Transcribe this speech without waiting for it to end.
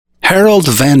Harold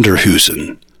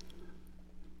Vanderhoosen.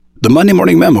 The Monday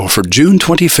Morning Memo for June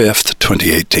 25th,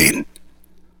 2018.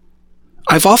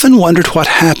 I've often wondered what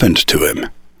happened to him.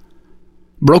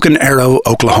 Broken Arrow,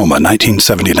 Oklahoma,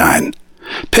 1979.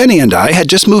 Penny and I had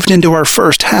just moved into our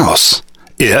first house.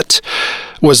 It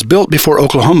was built before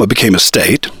Oklahoma became a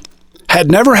state,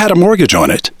 had never had a mortgage on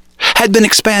it, had been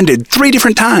expanded 3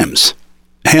 different times,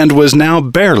 and was now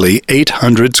barely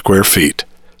 800 square feet.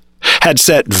 Had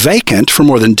sat vacant for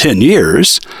more than 10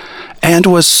 years, and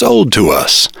was sold to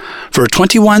us for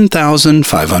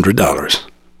 $21,500.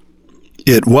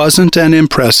 It wasn't an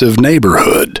impressive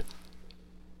neighborhood.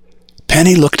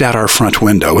 Penny looked out our front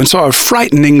window and saw a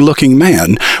frightening-looking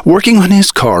man working on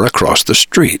his car across the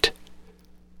street.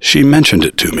 She mentioned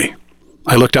it to me.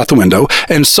 I looked out the window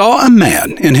and saw a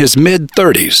man in his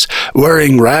mid-30s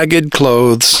wearing ragged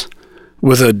clothes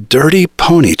with a dirty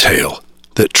ponytail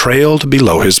that trailed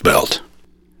below his belt.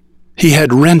 He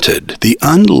had rented the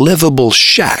unlivable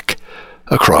shack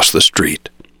across the street.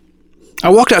 I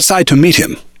walked outside to meet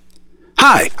him.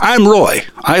 "Hi, I'm Roy.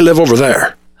 I live over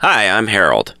there." "Hi, I'm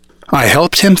Harold." I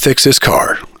helped him fix his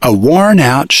car, a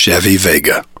worn-out Chevy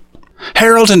Vega.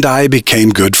 Harold and I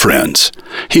became good friends.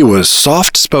 He was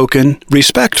soft-spoken,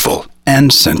 respectful,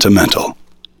 and sentimental.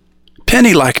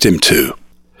 Penny liked him too.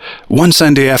 One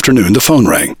Sunday afternoon, the phone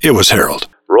rang. It was Harold.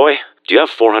 "Roy, do you have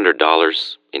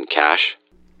 $400 in cash?"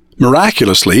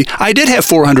 Miraculously, I did have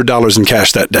 $400 in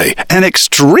cash that day, an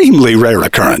extremely rare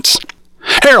occurrence.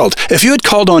 "Harold, if you had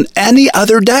called on any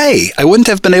other day, I wouldn't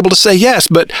have been able to say yes,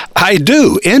 but I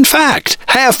do, in fact,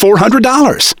 have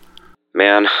 $400.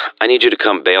 "Man, I need you to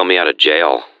come bail me out of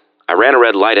jail. I ran a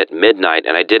red light at midnight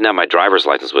and I didn't have my driver's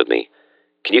license with me.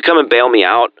 Can you come and bail me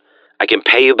out? I can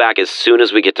pay you back as soon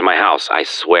as we get to my house, I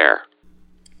swear."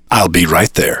 "I'll be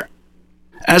right there."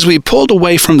 As we pulled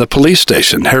away from the police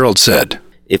station, Harold said,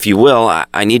 "If you will,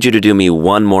 I need you to do me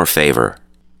one more favor."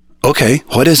 "Okay,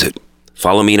 what is it?"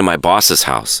 "Follow me to my boss's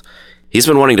house. He's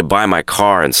been wanting to buy my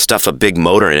car and stuff a big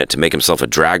motor in it to make himself a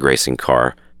drag racing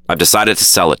car. I've decided to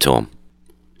sell it to him."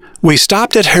 We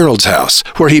stopped at Harold's house,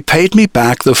 where he paid me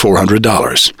back the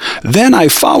 $400. Then I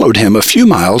followed him a few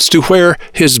miles to where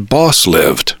his boss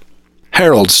lived.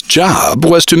 Harold's job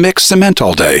was to mix cement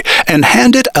all day and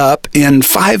hand it up in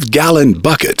 5-gallon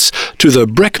buckets to the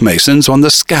brick masons on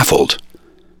the scaffold.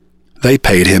 They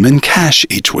paid him in cash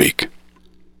each week.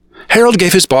 Harold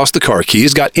gave his boss the car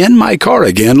keys, got in my car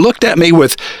again, looked at me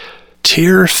with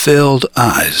tear-filled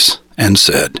eyes, and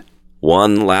said,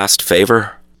 "One last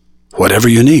favor?" "Whatever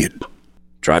you need."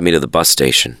 "Drive me to the bus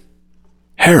station."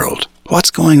 "Harold,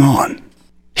 what's going on?"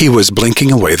 He was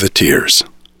blinking away the tears.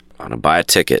 "I'm going to buy a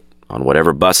ticket on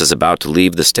whatever bus is about to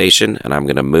leave the station, and I'm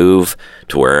going to move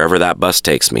to wherever that bus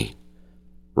takes me.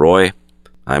 Roy,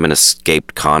 I'm an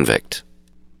escaped convict."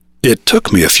 It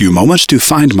took me a few moments to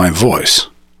find my voice.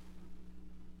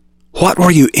 "What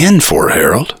were you in for,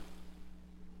 Harold?"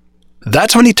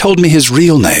 That's when he told me his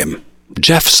real name,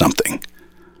 Jeff something.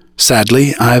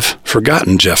 Sadly, I've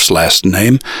forgotten Jeff's last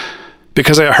name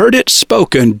because I heard it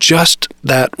spoken just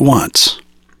that once,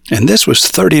 and this was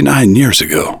 39 years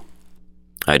ago.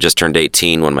 I had just turned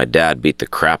 18 when my dad beat the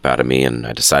crap out of me, and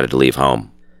I decided to leave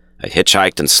home. I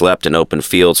hitchhiked and slept in open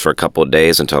fields for a couple of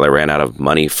days until I ran out of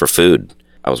money for food.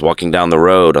 I was walking down the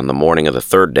road on the morning of the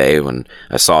 3rd day when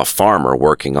I saw a farmer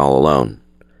working all alone.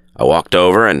 I walked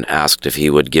over and asked if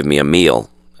he would give me a meal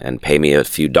and pay me a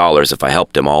few dollars if I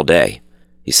helped him all day.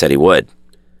 He said he would.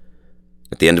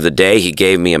 At the end of the day, he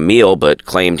gave me a meal but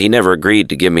claimed he never agreed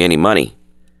to give me any money.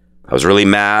 I was really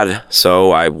mad,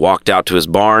 so I walked out to his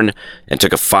barn and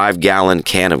took a 5-gallon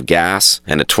can of gas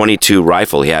and a .22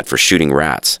 rifle he had for shooting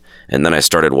rats, and then I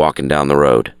started walking down the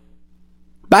road.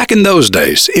 Back in those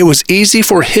days, it was easy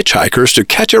for hitchhikers to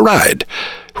catch a ride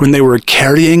when they were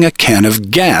carrying a can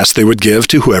of gas they would give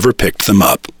to whoever picked them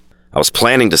up. I was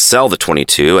planning to sell the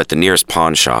 .22 at the nearest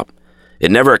pawn shop.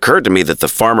 It never occurred to me that the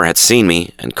farmer had seen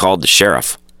me and called the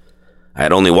sheriff. I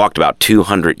had only walked about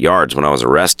 200 yards when I was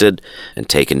arrested and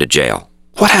taken to jail.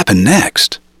 What happened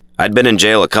next? I'd been in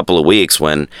jail a couple of weeks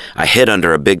when I hid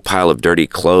under a big pile of dirty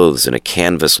clothes in a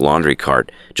canvas laundry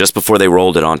cart just before they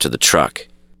rolled it onto the truck.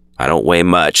 I don't weigh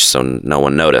much, so no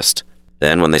one noticed.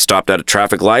 Then when they stopped at a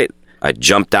traffic light, I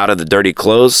jumped out of the dirty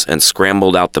clothes and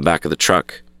scrambled out the back of the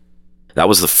truck. That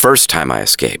was the first time I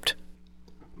escaped.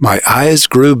 My eyes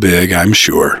grew big, I'm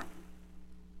sure.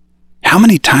 How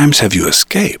many times have you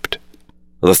escaped?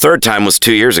 Well, the 3rd time was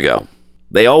 2 years ago.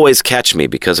 They always catch me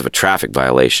because of a traffic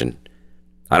violation.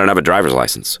 I don't have a driver's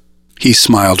license. He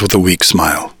smiled with a weak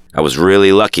smile. I was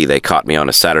really lucky they caught me on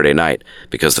a Saturday night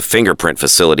because the fingerprint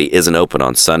facility isn't open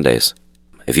on Sundays.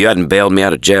 If you hadn't bailed me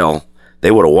out of jail,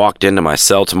 They would have walked into my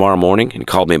cell tomorrow morning and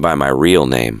called me by my real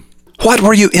name. What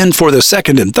were you in for the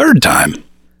second and third time?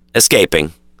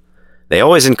 Escaping. They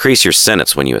always increase your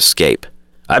sentence when you escape.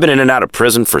 I've been in and out of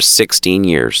prison for 16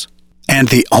 years. And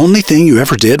the only thing you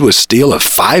ever did was steal a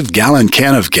 5-gallon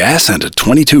can of gas and a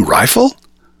 .22 rifle?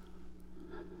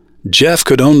 Jeff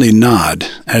could only nod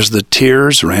as the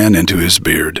tears ran into his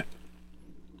beard.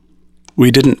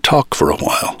 We didn't talk for a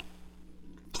while.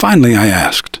 Finally, I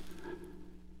asked,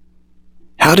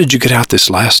 "How did you get out this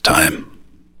last time?"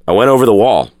 I went over the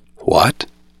wall. What?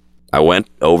 I went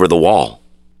over the wall.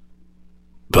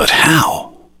 But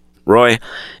how? Roy,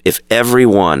 if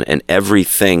everyone and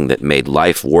everything that made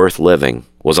life worth living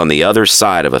was on the other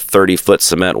side of a 30-foot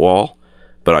cement wall,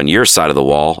 but on your side of the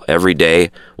wall, every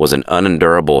day was an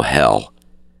unendurable hell,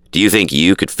 do you think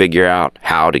you could figure out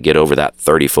how to get over that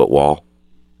 30-foot wall?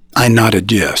 I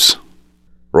nodded yes.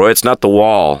 Roy, it's not the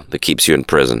wall that keeps you in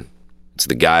prison. It's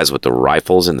the guys with the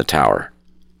rifles in the tower.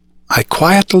 I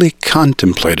quietly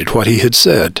contemplated what he had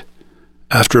said.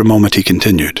 After a moment, he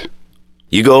continued.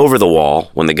 You go over the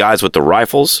wall when the guys with the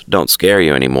rifles don't scare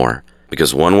you anymore,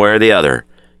 because one way or the other,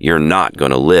 you're not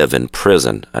going to live in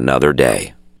prison another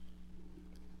day.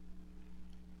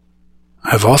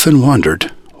 I've often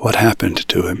wondered what happened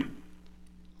to him.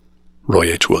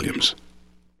 Roy H. Williams.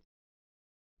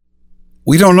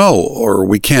 We don't know, or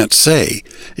we can't say,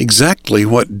 exactly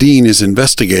what Dean is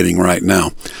investigating right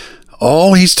now.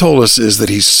 All he's told us is that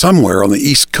he's somewhere on the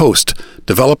East Coast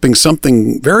developing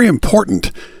something very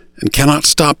important and cannot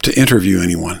stop to interview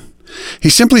anyone. He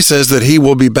simply says that he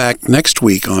will be back next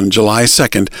week on July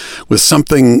 2nd with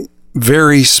something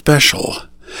very special.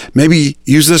 Maybe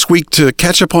use this week to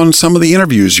catch up on some of the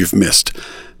interviews you've missed.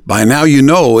 By now you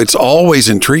know it's always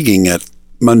intriguing at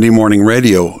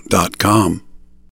MondayMorningRadio.com.